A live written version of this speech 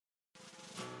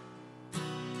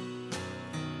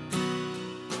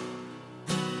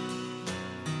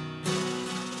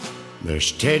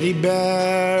There's teddy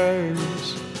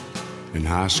bears and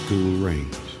high school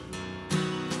rings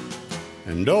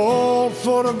and old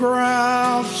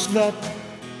photographs that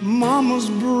mamas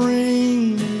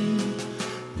bring.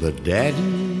 The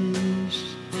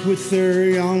daddies with their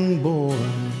young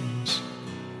boys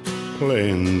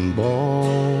playing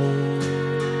ball.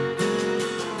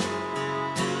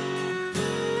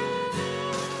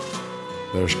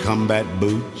 There's combat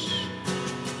boots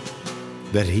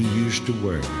that he used to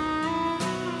wear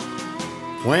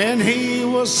when he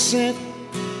was sent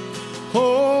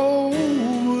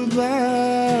over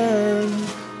there.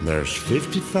 There's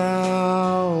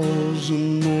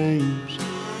 50,000 names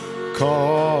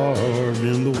carved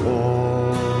in the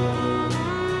wall.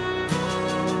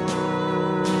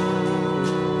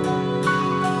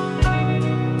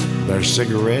 There's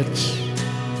cigarettes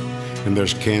and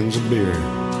there's cans of beer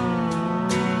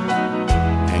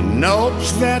and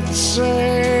notes that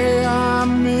say I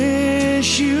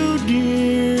miss you,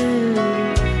 dear,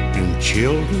 and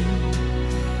children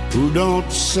who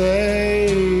don't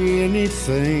say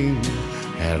anything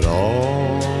at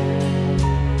all.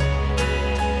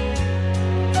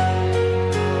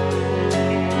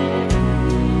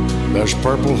 There's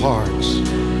Purple Hearts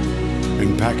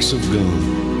and packs of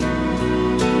gum,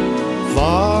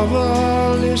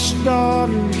 fatherless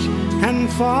daughters and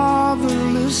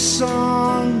fatherless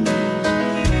sons,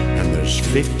 and there's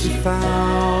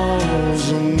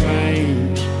 50,000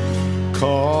 names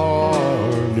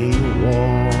carved in the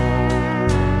wall.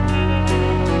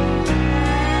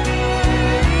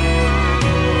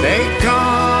 They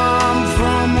come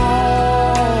from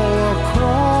all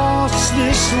across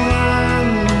this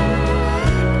land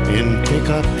in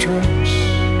pickup trucks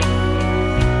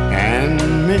and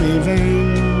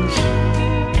minivans,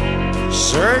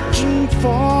 searching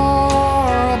for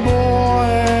a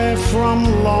boy from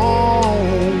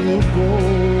long ago.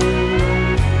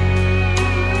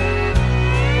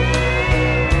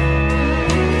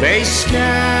 They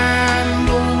scan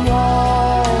the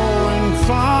wall and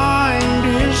find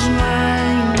his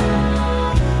name.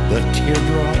 The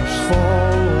teardrops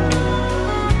fall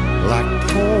like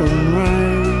pouring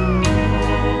rain,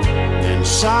 and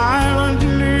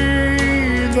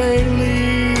silently they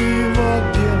leave a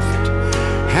gift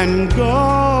and go.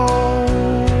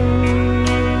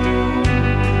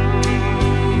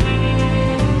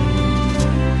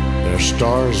 They're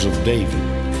Stars of David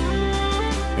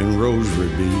and rosary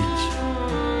beads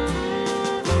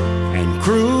and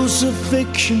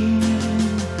crucifixion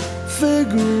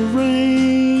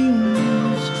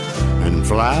figurines and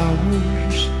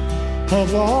flowers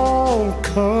of all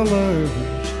colors,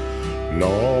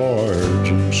 large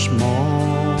and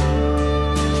small.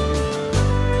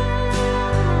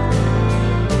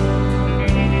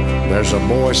 There's a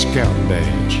Boy Scout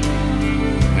badge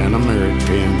and a merit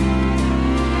pin,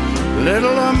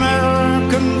 little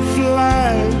American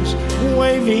flags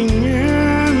waving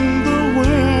in the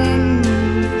wind,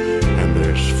 and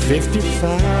there's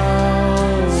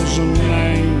 50,000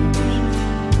 names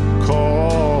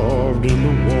carved in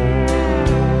the wall.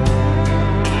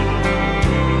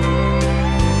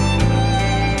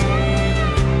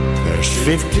 There's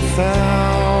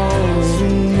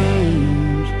 50,000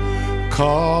 names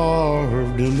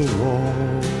carved in the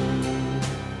wall.